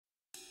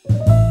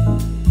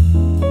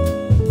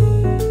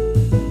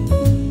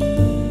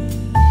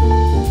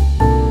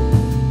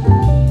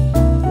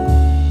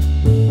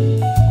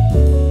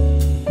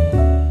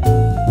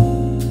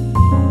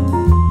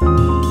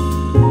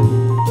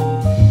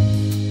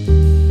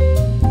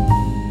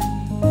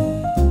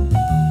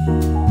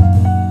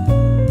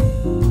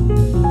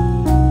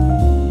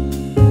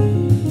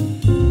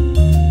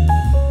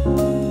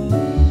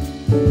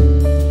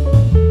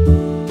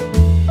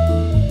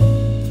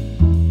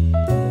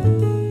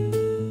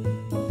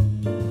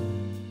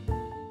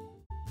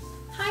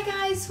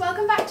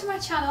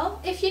channel.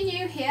 If you're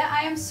new here,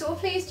 I am so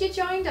pleased you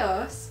joined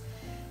us.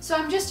 So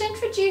I'm just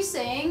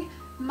introducing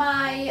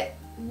my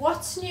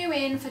What's New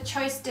In for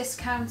Choice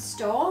discount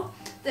store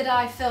that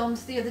I filmed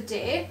the other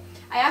day.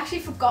 I actually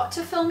forgot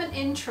to film an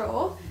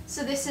intro,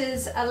 so this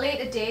is a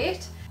later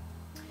date.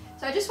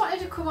 So I just wanted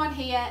to come on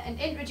here and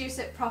introduce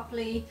it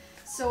properly.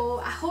 So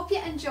I hope you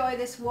enjoy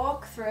this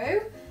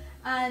walkthrough,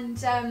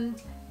 and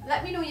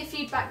let me know your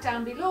feedback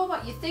down below,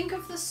 what you think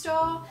of the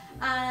store,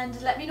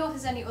 and let me know if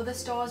there's any other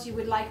stores you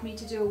would like me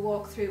to do a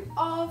walkthrough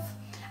of.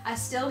 I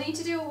still need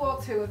to do a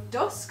walkthrough of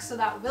Dusk, so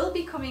that will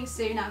be coming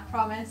soon, I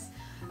promise.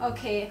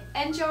 Okay,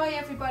 enjoy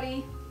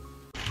everybody.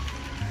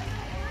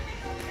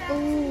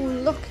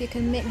 Oh look, you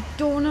can make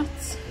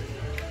donuts,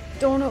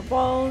 donut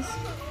balls,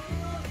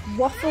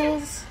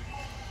 waffles.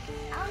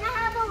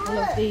 I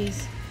love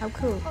these, how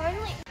cool.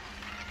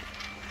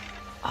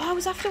 Oh, I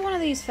was after one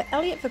of these for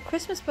Elliot for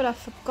Christmas, but I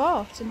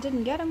forgot and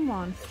didn't get him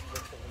one.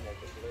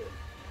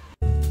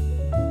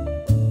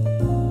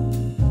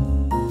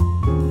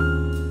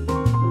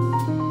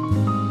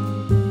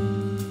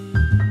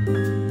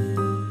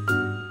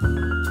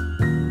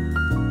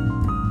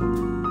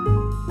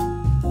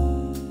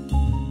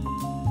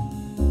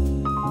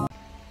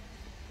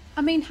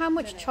 I mean, how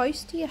much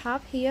choice do you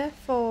have here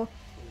for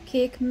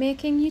cake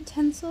making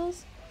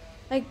utensils?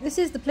 Like, this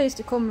is the place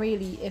to come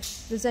really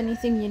if there's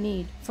anything you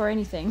need for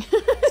anything.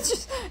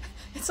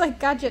 It's like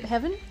gadget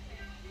heaven.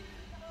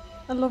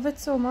 I love it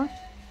so much.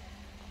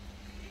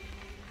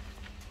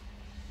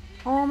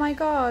 Oh my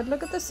god,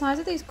 look at the size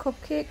of these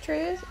cupcake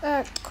trays.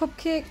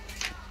 Cupcake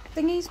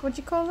thingies, what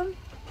do you call them?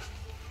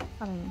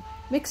 I don't know.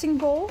 Mixing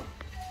bowl.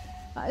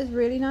 That is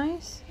really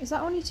nice. Is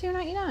that only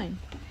 $2.99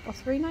 or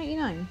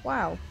 $3.99?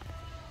 Wow.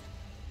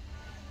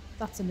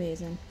 That's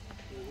amazing.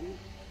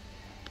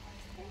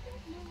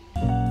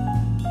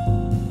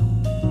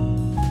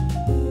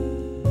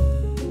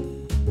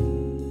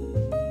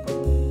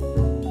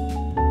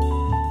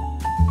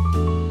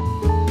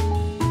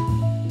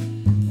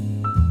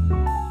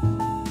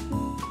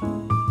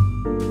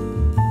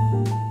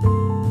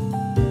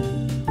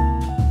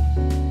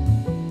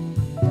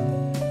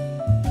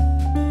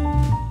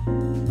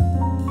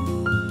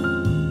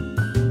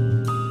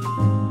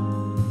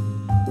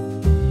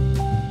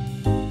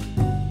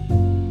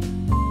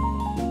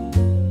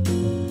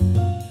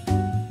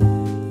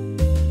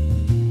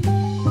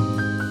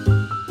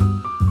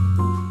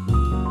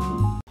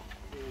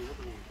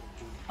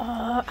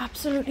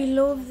 Absolutely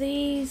love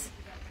these.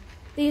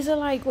 These are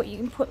like what you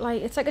can put,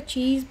 like, it's like a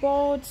cheese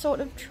board sort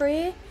of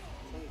tray.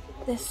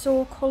 They're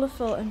so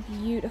colourful and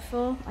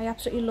beautiful. I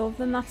absolutely love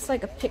them. That's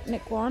like a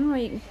picnic one where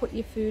you can put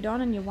your food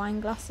on and your wine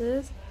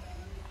glasses.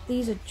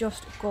 These are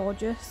just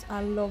gorgeous.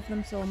 I love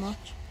them so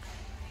much.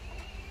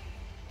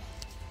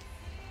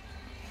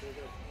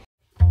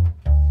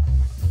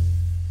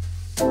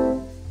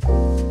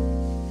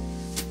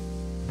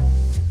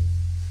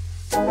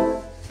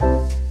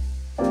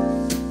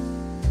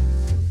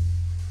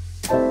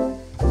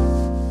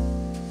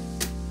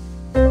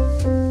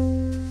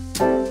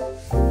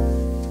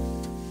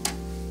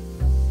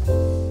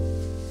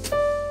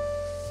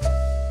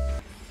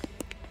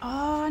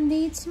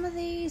 Some of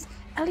these.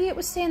 Elliot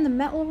was saying the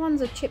metal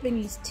ones are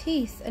chipping his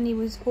teeth and he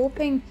was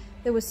hoping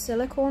there was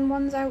silicone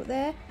ones out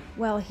there.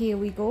 Well, here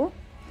we go.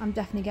 I'm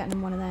definitely getting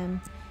him one of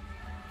them.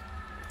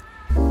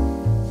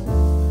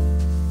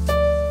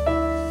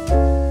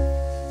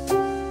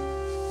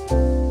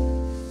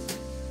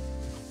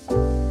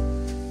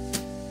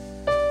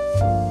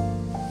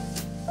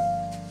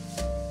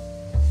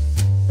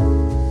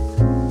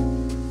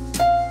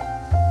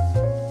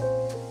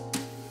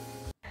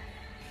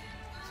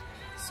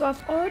 So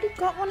I've already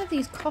got one of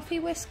these coffee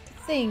whisk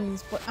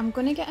things, but I'm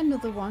going to get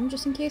another one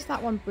just in case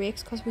that one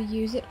breaks because we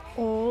use it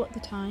all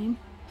the time.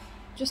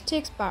 Just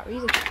takes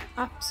batteries. It's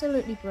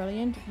absolutely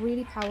brilliant,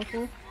 really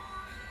powerful.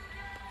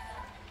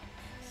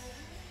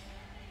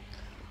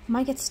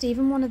 Might get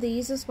Stephen one of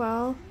these as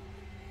well.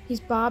 He's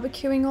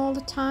barbecuing all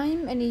the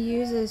time and he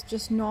uses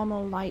just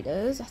normal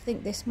lighters. I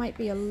think this might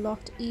be a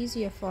lot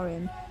easier for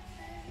him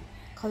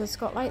because it's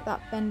got like that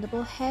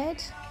bendable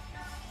head.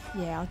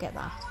 Yeah, I'll get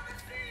that.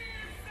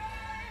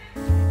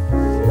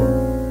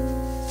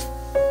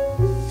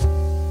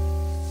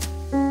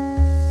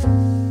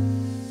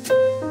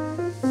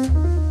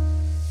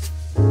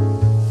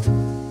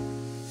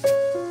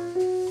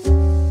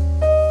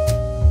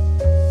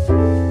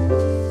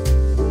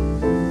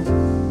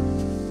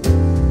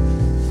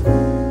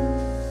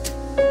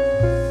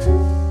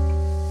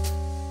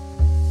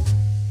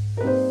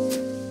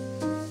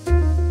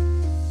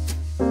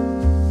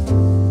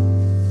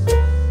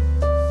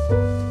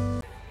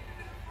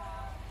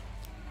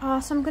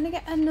 So I'm going to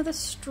get another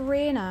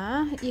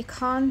strainer. You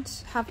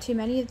can't have too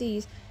many of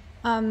these.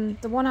 The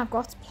one I've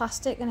got's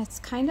plastic and it's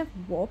kind of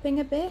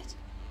warping a bit.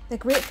 They're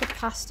great for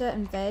pasta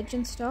and veg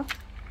and stuff.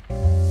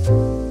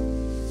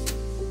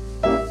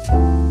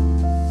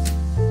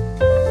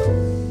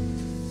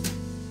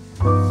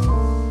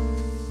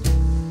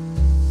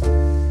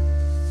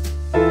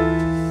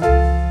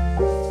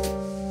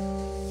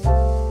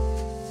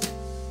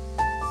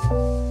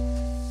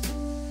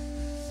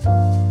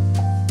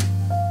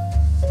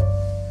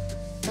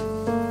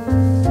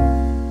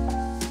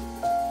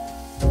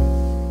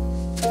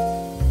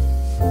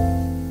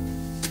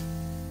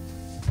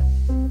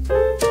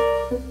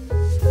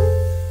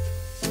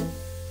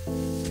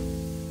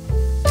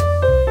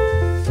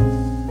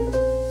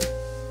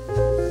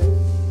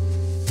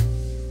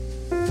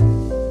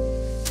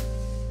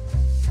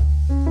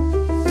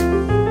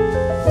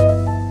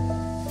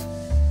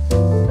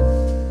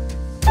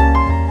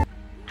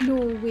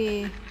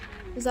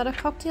 Is that a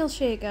cocktail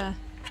shaker?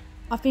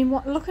 I've been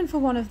looking for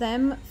one of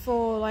them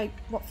for like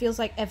what feels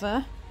like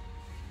ever.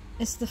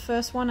 It's the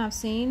first one I've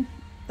seen.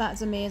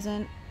 That's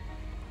amazing.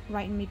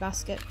 Right in my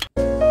basket.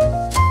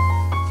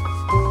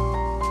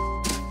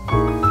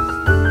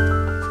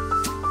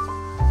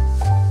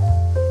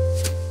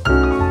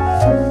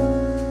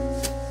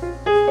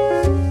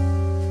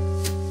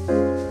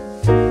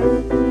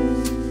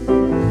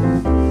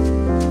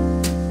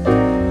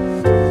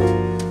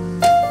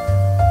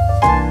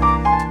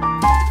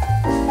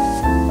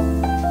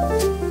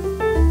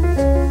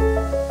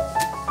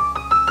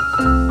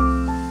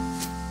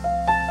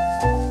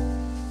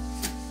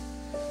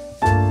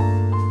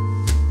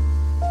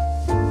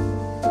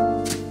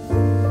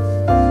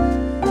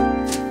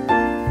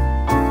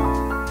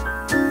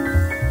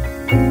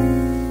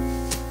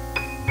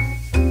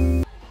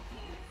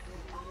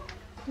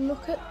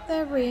 Look at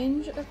their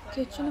range of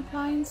kitchen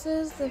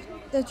appliances.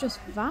 They're just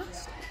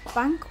vast.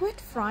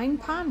 Banquet frying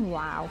pan,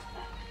 wow.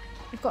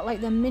 We've got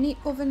like the mini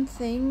oven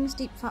things,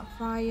 deep fat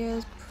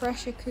fryers,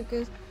 pressure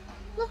cookers.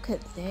 Look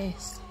at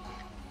this.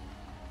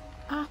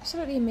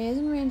 Absolutely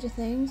amazing range of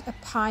things. A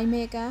pie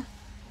maker.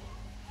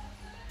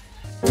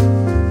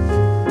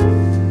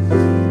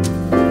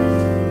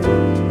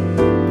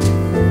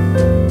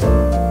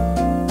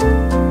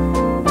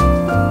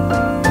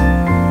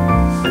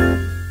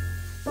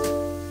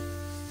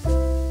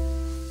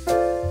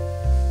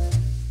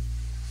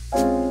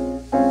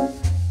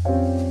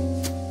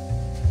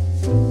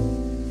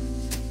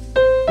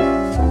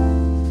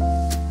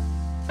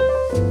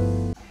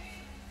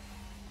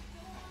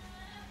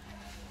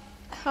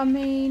 I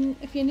mean,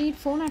 if you need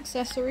phone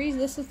accessories,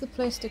 this is the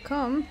place to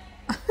come.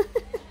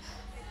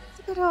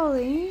 Look at all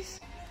these.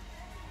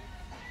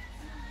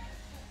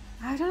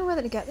 I don't know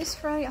whether to get this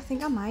Friday. I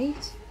think I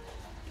might.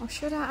 Or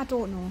should I? I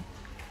don't know.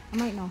 I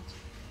might not.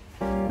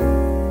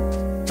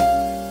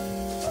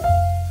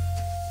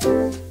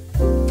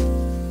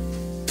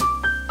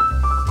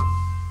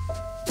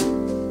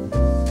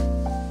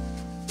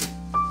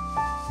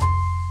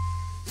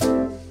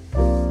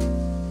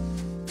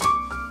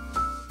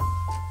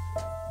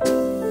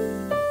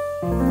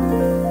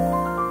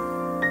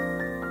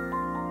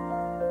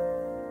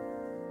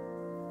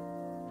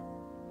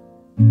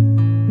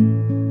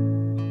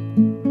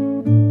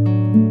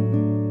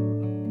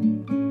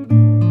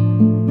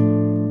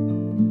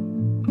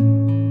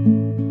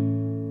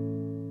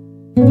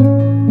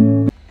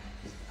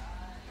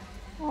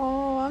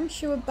 I'm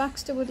sure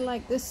Baxter would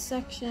like this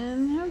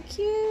section. How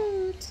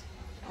cute!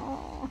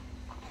 Oh,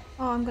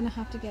 I'm gonna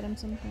have to get him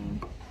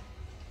something.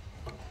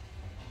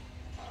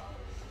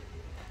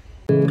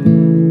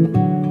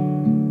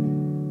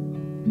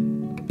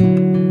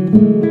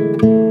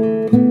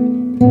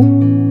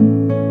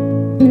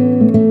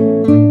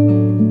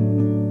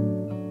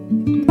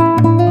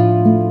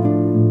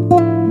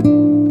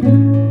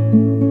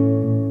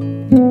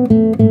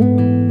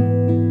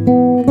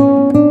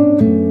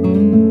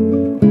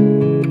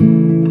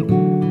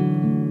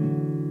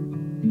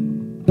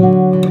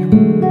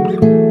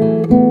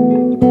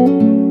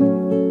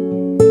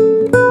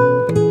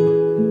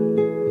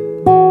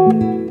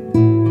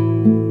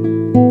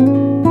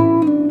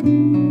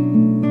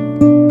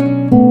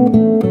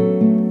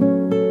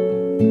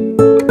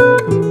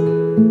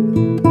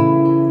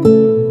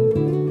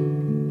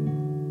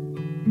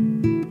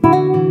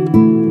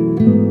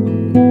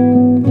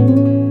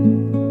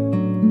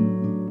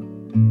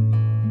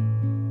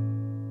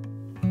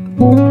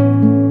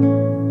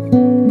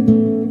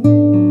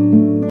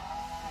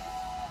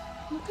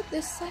 Look at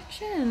this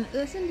section.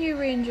 There's a new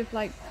range of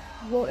like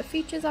water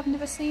features I've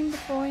never seen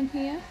before in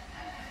here.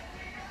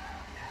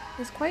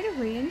 There's quite a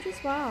range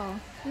as well.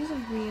 These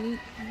are really,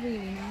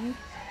 really nice.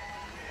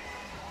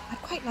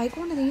 I'd quite like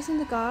one of these in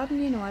the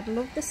garden, you know. I'd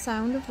love the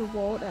sound of the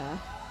water.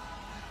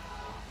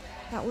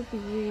 That would be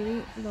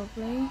really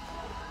lovely.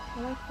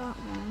 I like that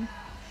one.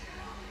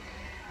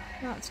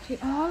 That's cute.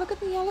 Oh, look at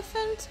the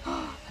elephant.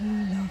 Oh, I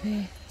love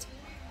it.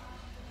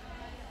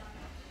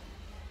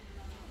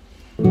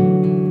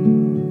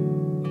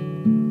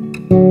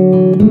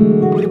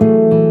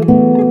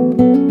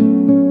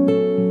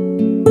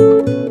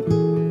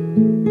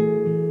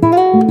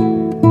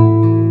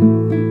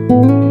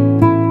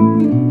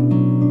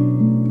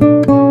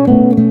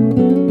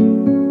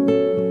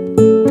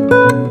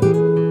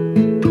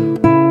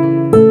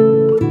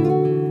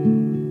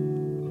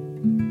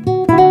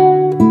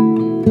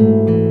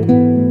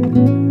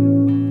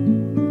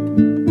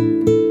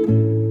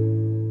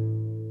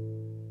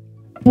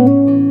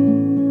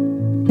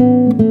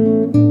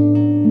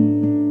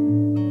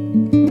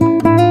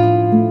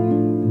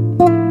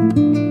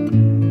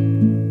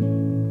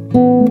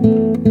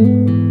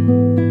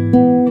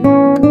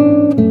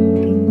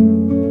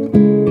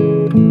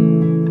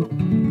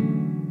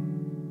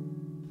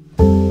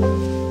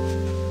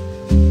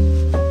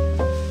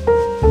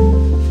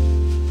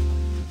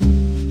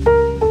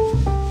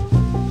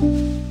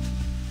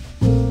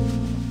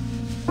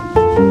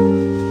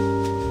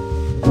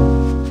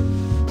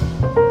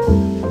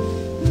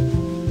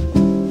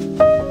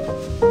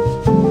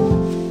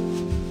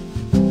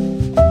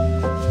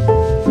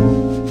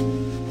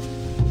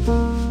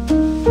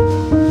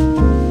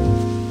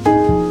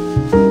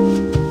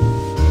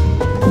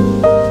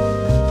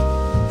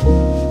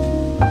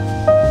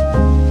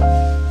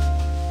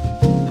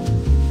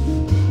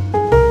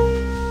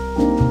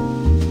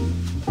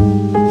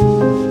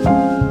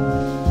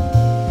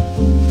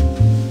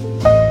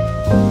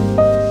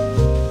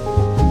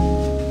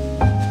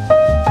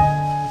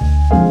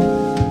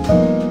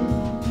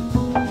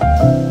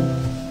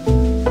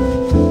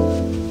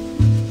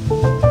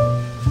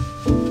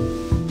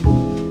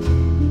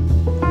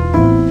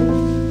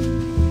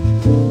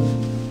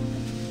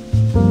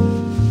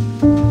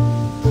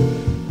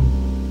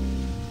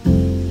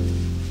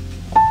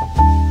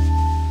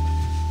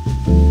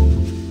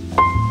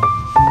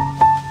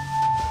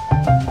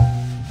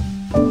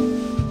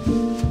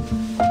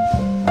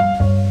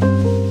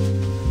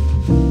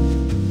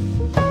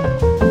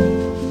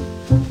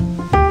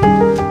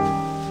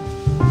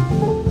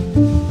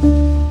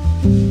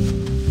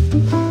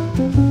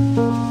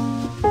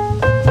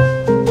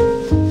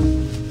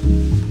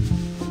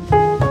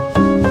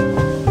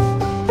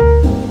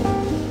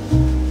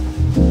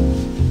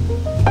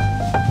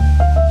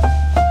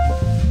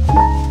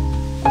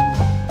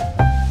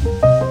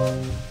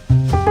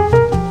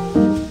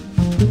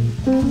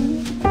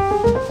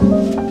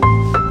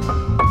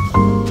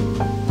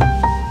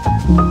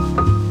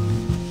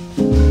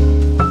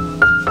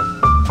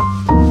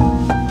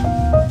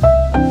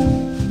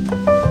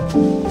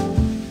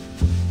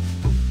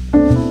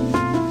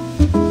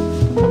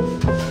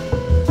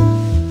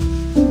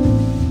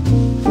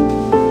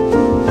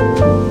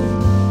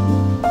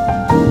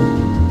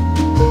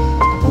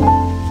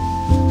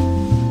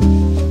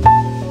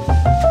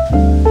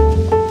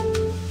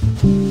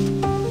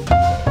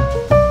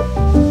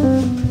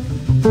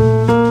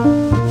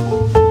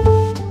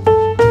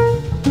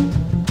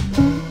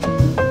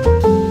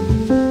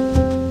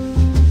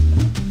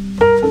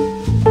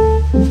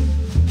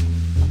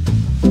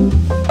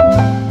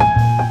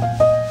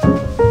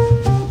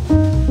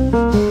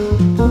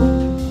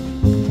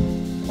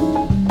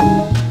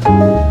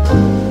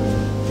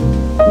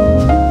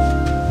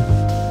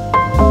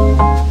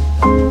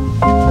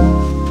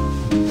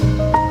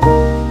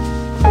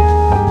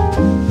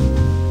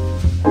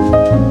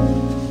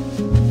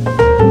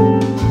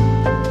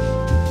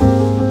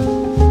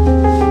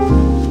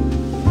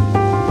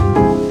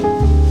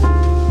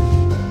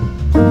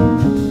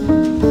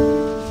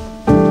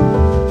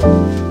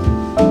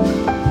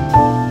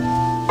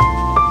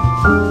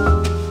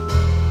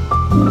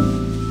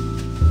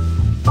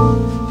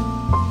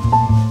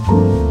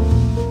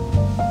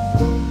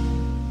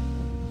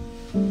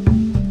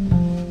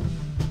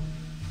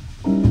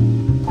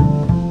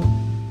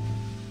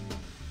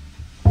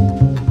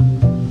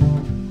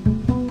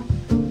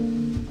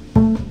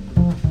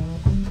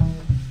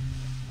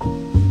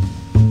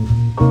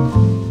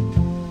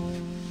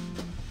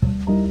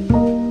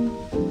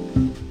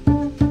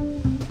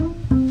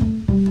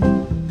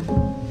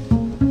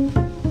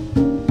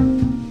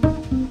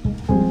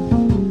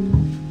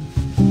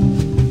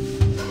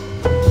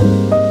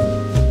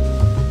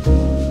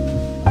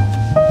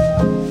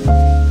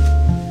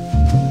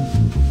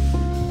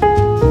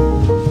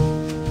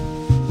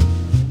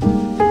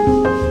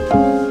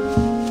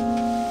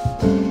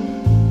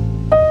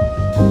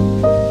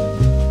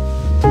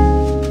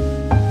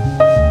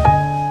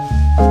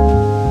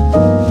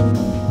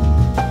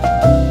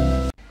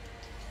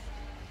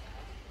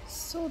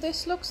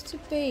 this looks to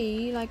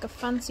be like a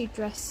fancy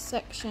dress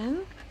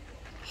section.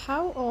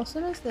 How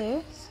awesome is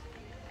this?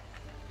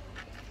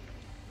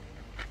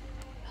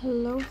 I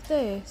love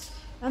this.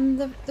 And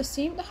they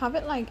seem to have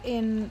it like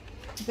in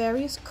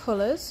various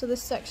colours. So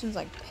this section's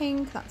like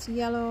pink, that's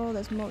yellow,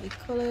 there's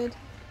multicoloured.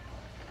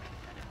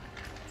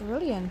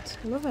 Brilliant,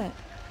 love it.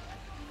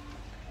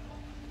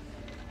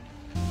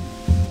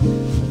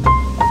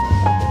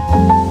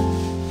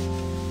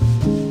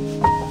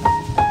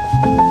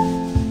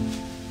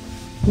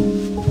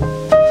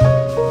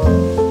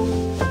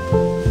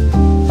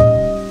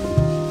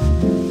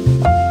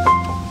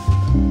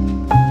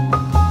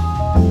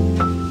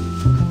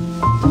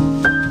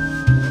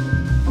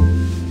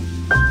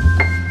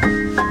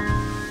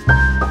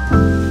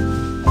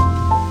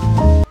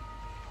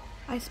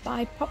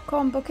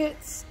 Popcorn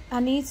buckets.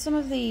 I need some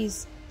of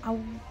these. I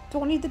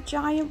don't need the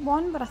giant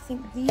one, but I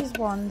think these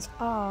ones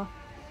are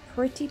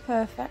pretty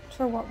perfect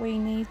for what we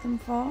need them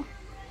for.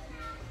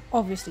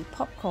 Obviously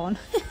popcorn,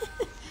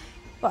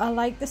 but I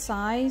like the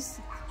size,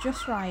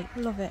 just right,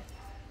 love it.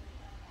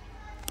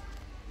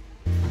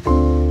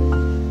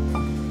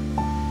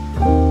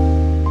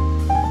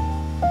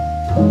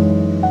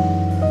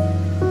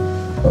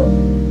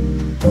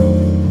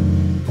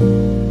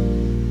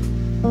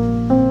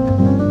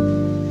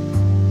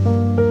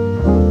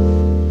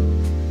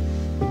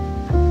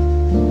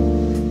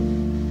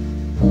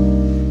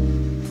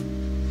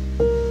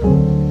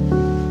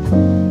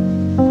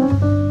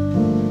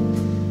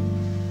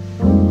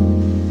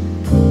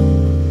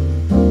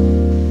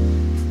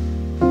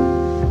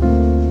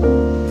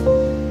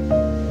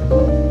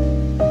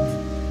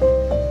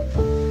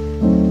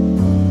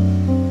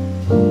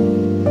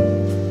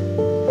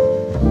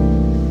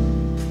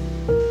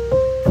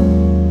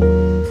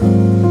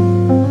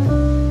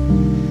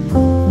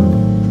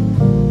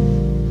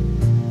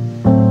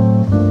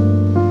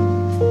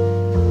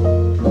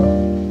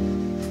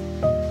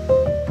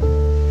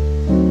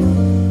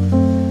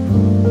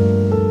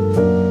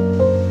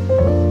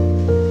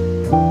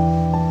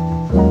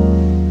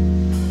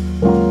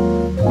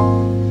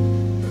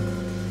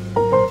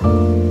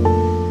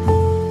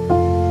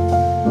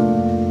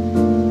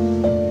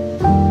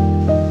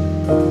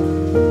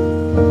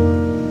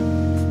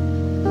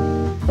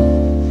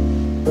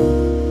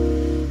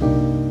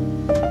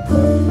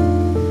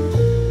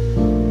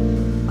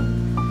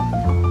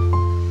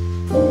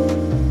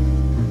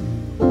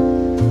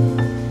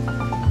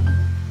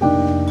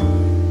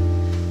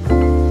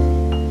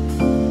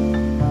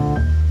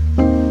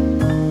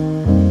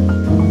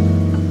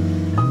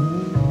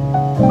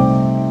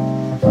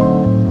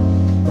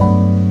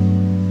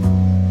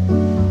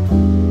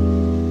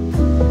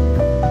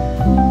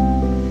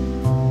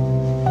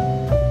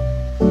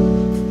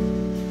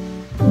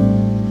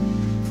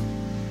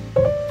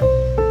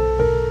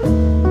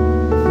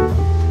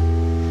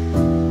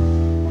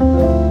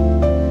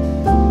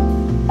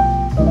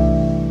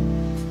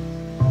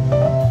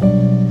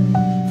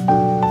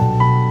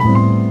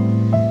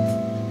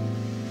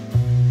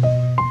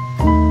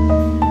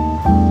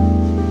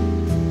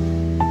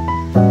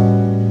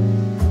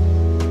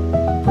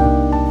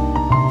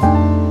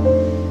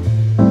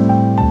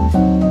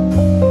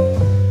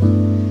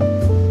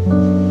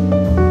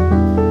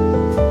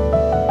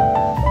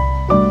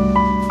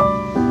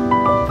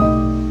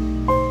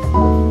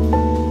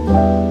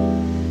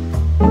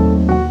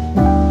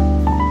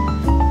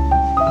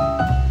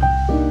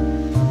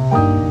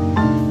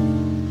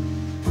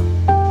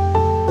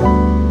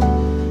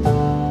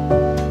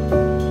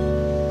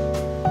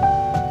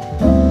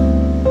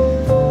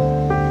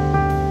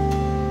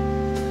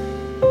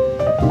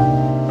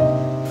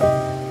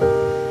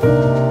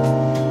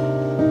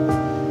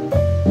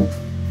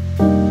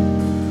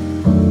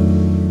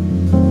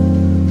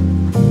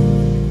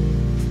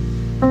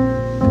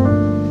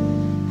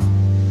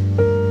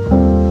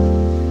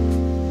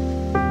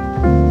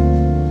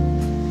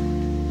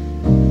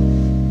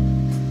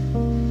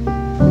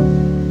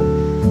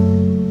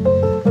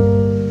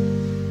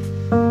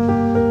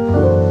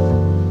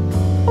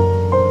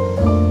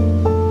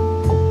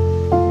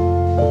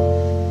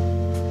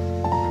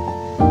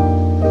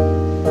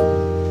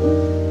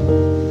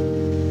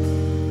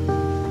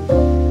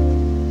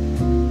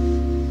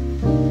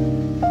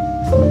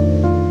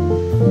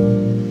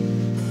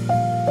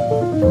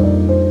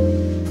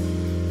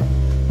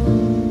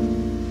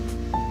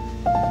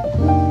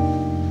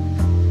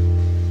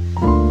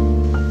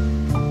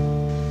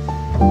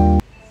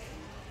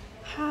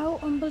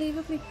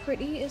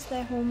 Pretty is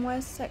their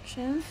homewares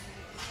section.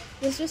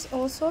 There's just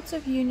all sorts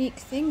of unique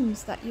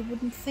things that you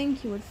wouldn't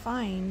think you would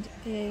find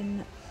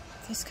in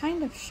this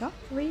kind of shop,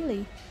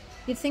 really.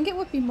 You'd think it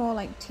would be more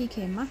like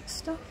TK Maxx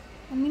stuff.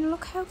 I mean,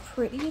 look how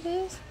pretty it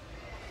is.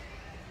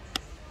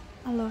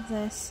 I love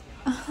this.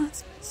 Oh,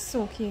 that's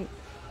so cute.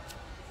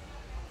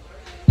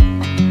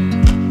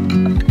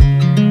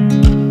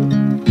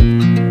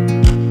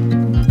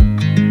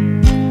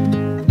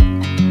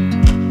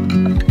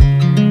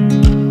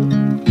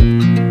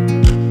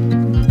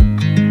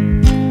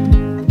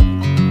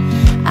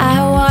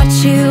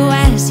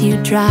 You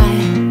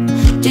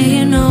drive. Do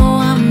you know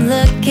I'm looking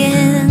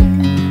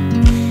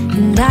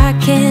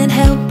can't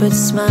help but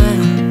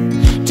smile.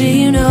 Do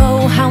you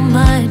know how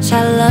much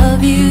I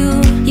love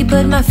you? You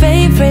put my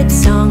favorite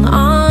song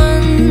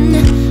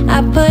on,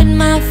 I put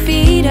my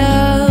feet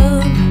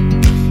up,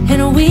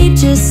 and we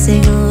just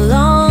sing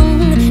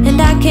along.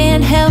 And I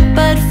can't help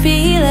but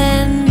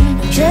feeling,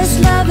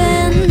 just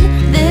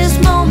loving this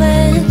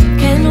moment.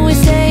 Can we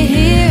stay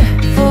here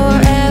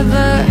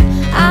forever?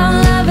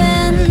 I'm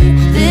loving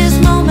this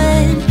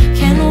moment.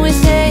 Can we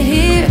stay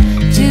here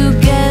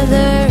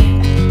together?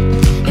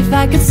 If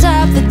I could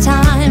stop the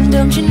time,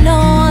 don't you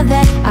know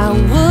that I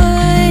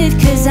would?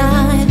 'Cause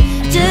I'm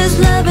just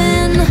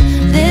loving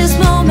this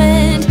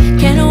moment.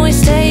 Can we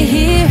stay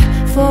here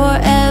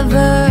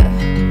forever?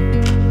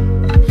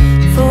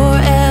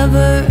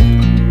 Forever,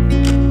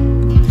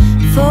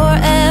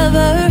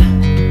 forever,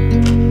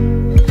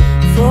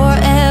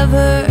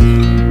 forever.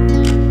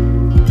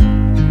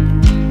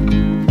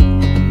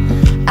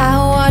 I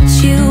watch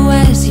you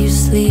as you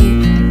sleep.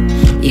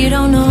 You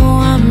don't know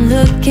I'm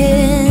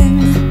looking.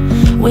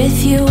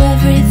 With you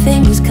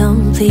everything's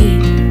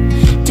complete.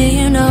 Do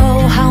you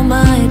know how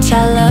much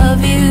I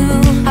love you?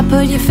 I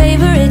put your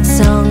favorite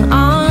song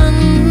on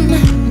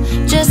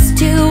just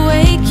to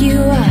wake you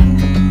up.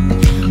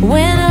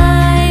 When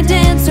I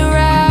dance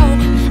around,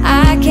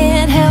 I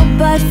can't help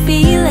but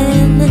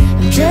feeling,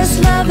 I'm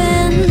just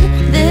loving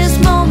this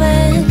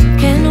moment.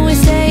 Can we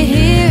stay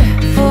here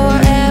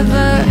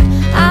forever?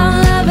 I'm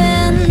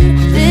loving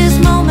this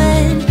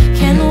moment.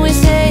 Can we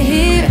stay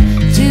here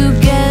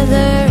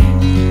together?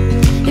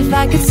 If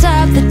I could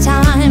stop the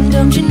time,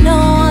 don't you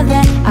know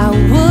that I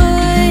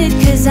would?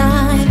 'Cause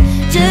I'm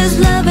just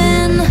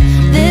loving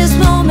this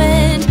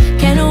moment.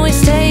 Can we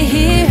stay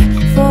here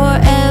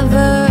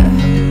forever?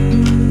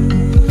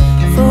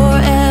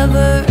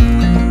 Forever,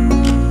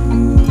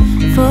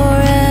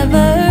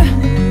 forever,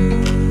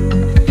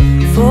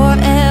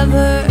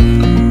 forever.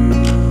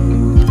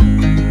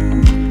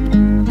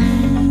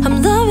 I'm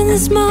loving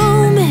this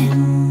moment.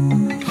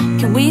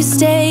 Can we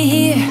stay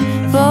here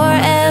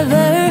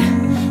forever?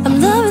 I'm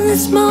loving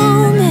this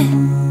moment.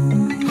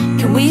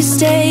 Can we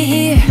stay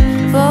here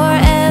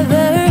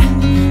forever?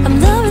 I'm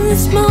loving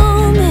this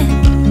moment.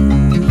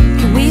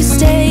 Can we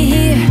stay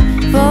here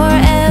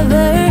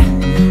forever?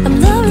 I'm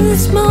loving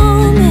this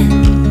moment.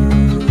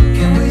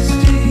 Can we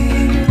stay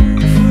here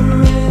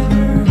forever?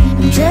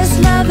 I'm just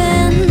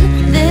loving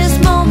this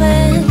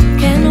moment.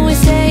 Can we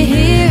stay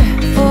here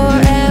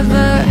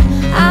forever?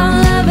 I'm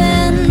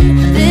loving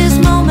this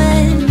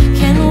moment.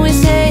 Can we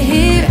stay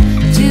here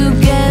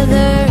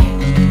together?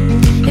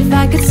 If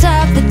I could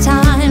stop the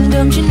time,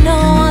 don't you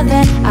know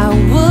that I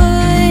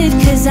would?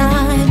 'Cause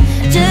I'm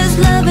just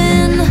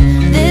loving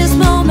this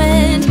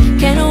moment.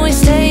 Can we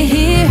stay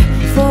here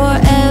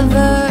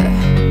forever?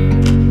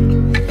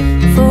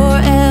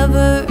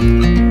 Forever,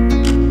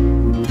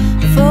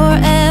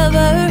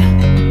 forever,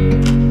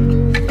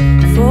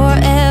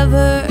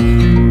 forever.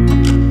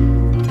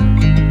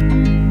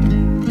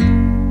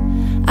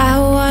 I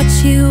watch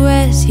you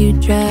as you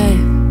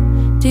drive.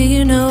 Do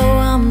you know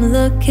I'm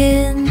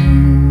looking?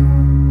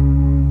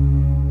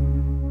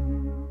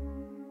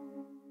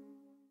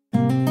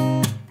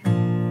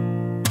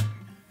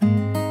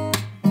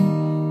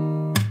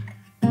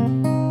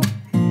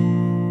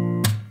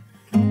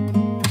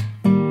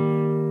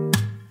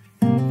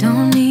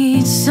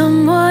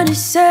 Someone to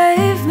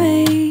save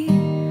me,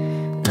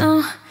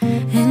 no,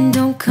 and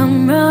don't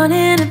come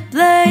running to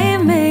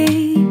blame me.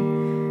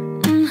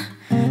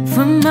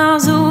 From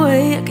miles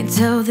away I can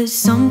tell that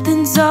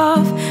something's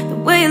off. The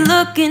way you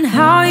look and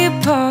how you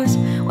pause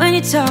when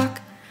you talk,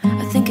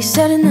 I think you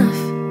said enough.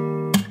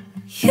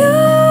 You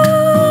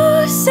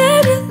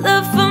said your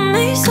love for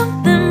me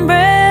something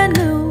brand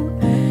new.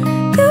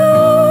 You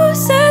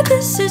said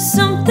this is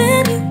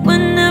something you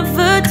would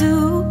never do.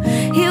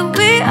 Here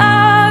we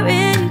are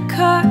in your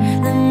car,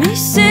 let me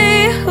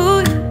see who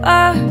you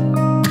are,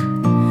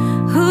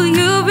 who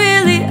you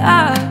really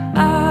are,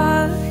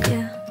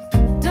 yeah.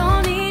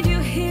 Don't need you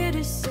here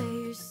to say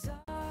you're sorry.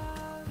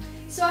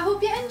 So I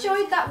hope you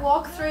enjoyed that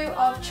walkthrough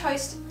of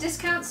Choice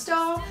Discount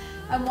Store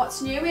and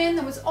what's new in.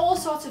 There was all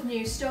sorts of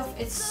new stuff.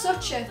 It's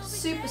such a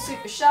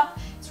super shop.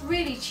 It's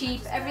really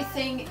cheap.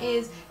 Everything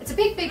is, it's a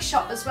big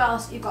shop as well,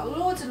 so you've got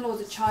loads and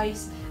loads of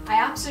choice. I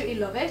absolutely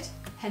love it,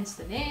 hence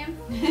the name.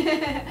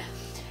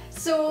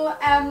 So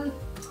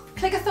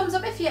click a thumbs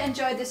up if you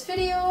enjoyed this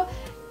video.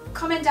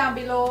 Comment down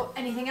below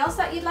anything else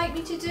that you'd like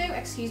me to do,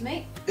 excuse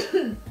me.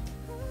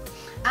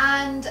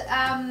 And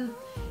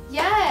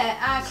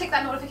yeah, click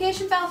that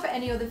notification bell for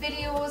any other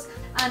videos,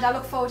 and I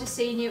look forward to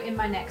seeing you in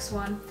my next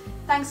one.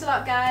 Thanks a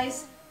lot,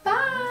 guys.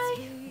 Bye!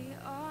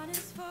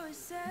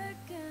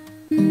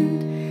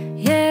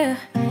 Yeah,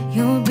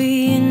 you're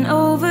being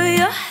over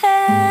your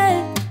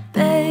head,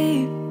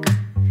 babe.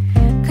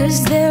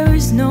 'Cause there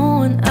is no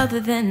one other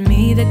than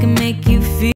me that can make you feel